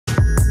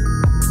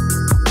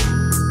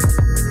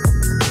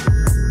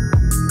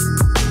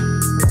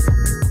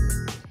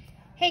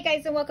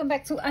and welcome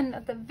back to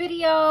another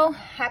video.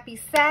 Happy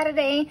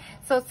Saturday.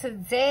 So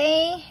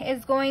today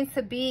is going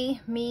to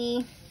be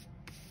me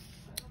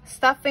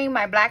stuffing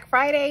my Black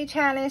Friday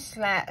challenge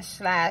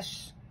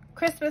slash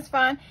Christmas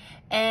fun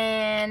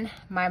and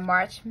my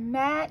March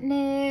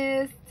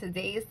Madness.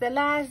 Today is the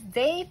last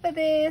day for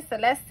this, so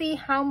let's see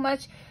how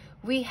much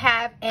we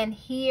have in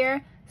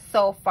here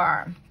so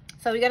far.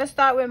 So we're gonna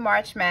start with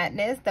March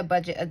Madness, the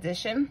budget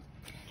edition.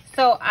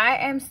 So I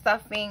am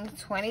stuffing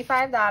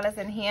 $25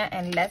 in here,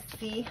 and let's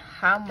see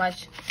how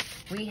much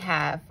we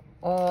have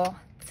all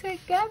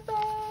together.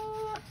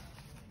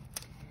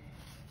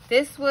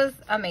 This was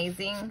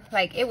amazing.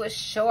 Like, it was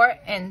short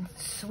and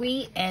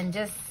sweet and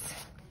just,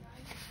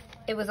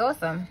 it was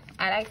awesome.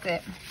 I liked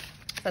it.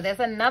 So there's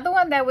another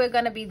one that we're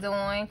gonna be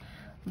doing,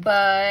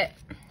 but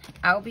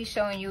I'll be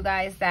showing you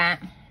guys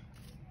that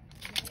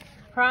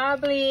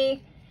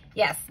probably,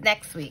 yes,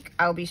 next week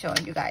I'll be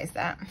showing you guys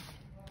that.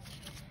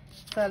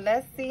 So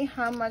let's see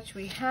how much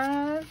we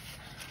have.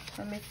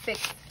 Let me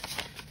fix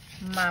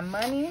my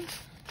money.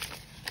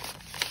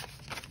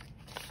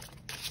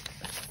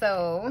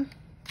 So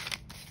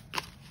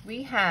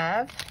we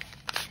have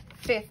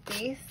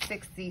 50,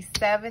 60,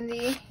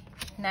 70,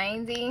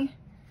 90,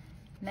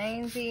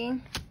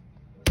 100,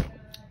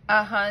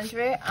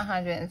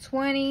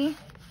 120,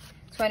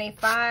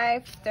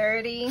 25,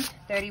 30,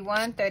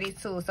 31,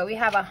 32. So we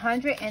have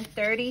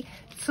 $132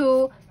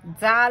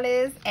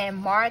 in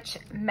March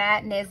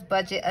Madness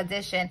budget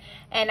edition,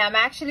 and I'm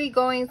actually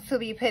going to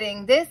be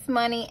putting this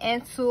money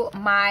into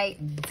my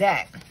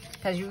debt,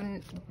 because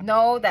you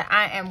know that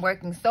I am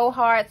working so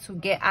hard to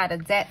get out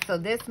of debt. So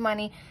this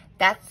money,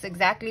 that's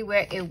exactly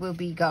where it will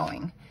be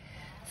going.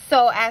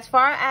 So as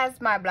far as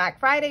my Black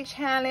Friday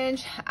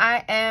challenge,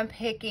 I am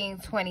picking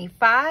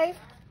 25,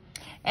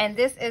 and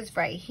this is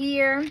right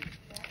here.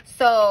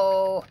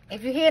 So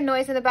if you hear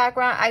noise in the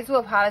background, I do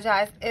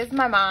apologize. It's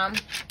my mom.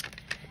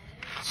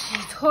 She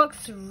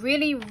talks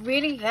really,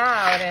 really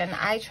loud, and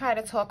I try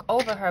to talk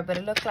over her, but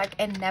it looks like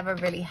it never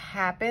really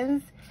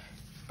happens.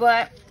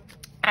 But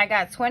I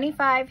got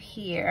 25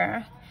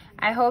 here.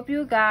 I hope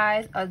you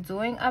guys are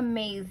doing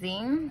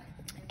amazing,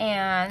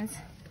 and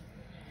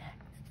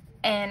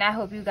I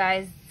hope you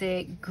guys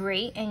did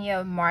great in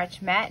your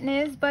March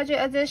Madness budget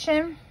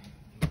edition.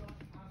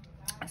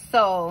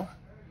 So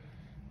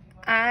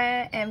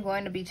I am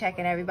going to be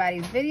checking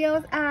everybody's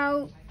videos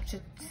out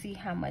to see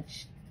how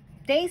much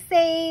they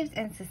saved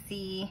and to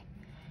see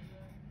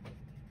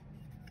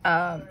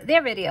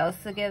their videos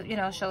to give, you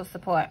know, show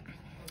support.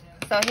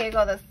 So here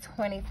go the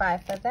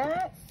 25 for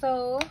that.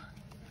 So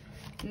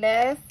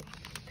let's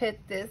put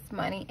this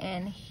money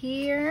in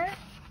here,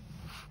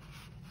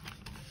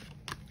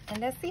 and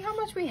let's see how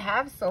much we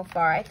have so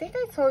far. I think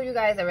I told you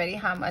guys already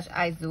how much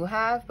I do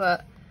have,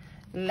 but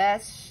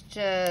let's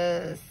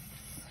just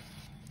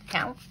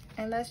count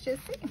and let's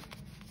just see.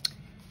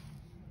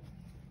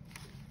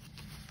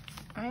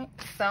 All right,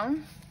 so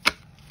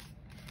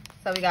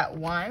we got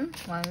 1,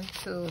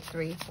 2,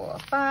 3, 4,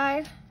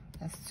 5.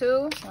 That's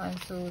 2, 1,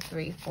 2,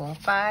 3, 4,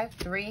 5,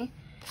 3,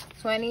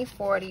 20,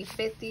 40,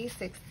 50,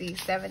 60,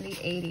 70,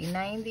 80,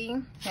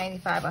 90,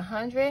 95,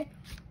 100.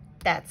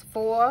 That's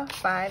 4,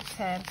 5,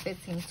 10,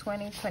 15,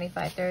 20,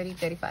 25, 30,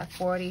 35,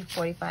 40,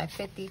 45,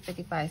 50,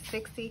 55,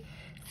 60,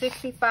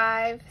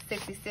 65,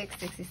 66,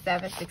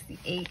 67,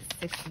 68,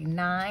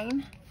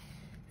 69,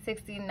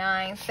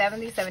 69,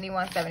 70,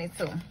 71,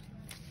 72.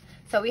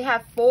 So we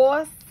have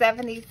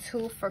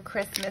 472 for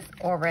Christmas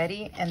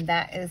already, and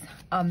that is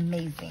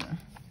amazing.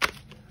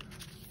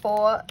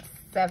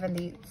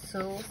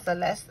 472. So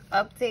let's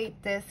update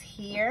this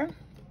here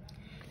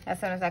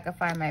as soon as I can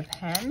find my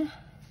pen.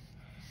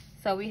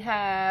 So we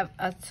have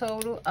a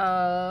total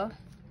of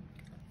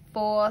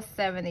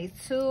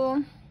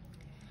 472.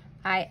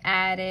 I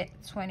added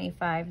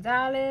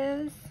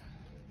 $25,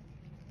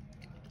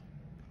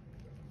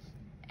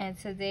 and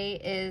today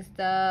is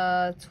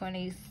the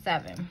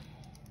 27th.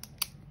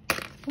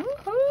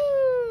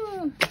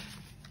 Woohoo!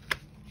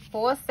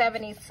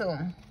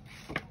 472.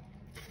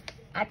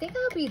 I think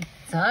I'll be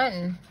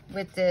done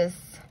with this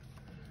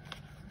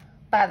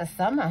by the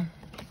summer.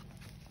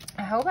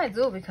 I hope I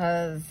do,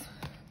 because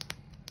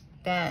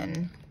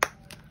then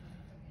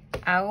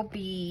that'll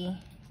be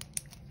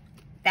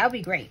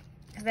great.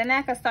 Because then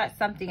I can start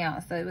something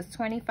else. So it was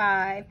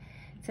 25.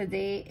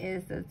 Today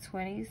is the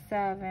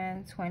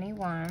 27,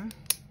 21.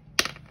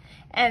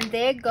 And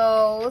there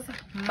goes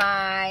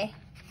my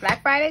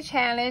Black Friday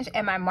challenge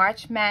and my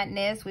March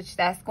Madness, which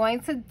that's going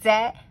to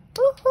debt.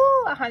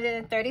 Woohoo!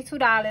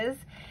 $132.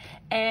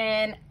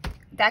 And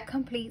that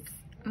completes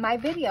my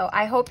video.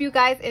 I hope you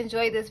guys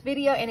enjoyed this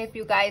video, and if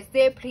you guys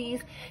did,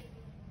 please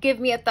give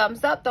me a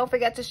thumbs up. Don't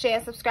forget to share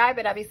and subscribe,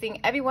 and I'll be seeing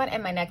everyone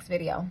in my next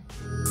video.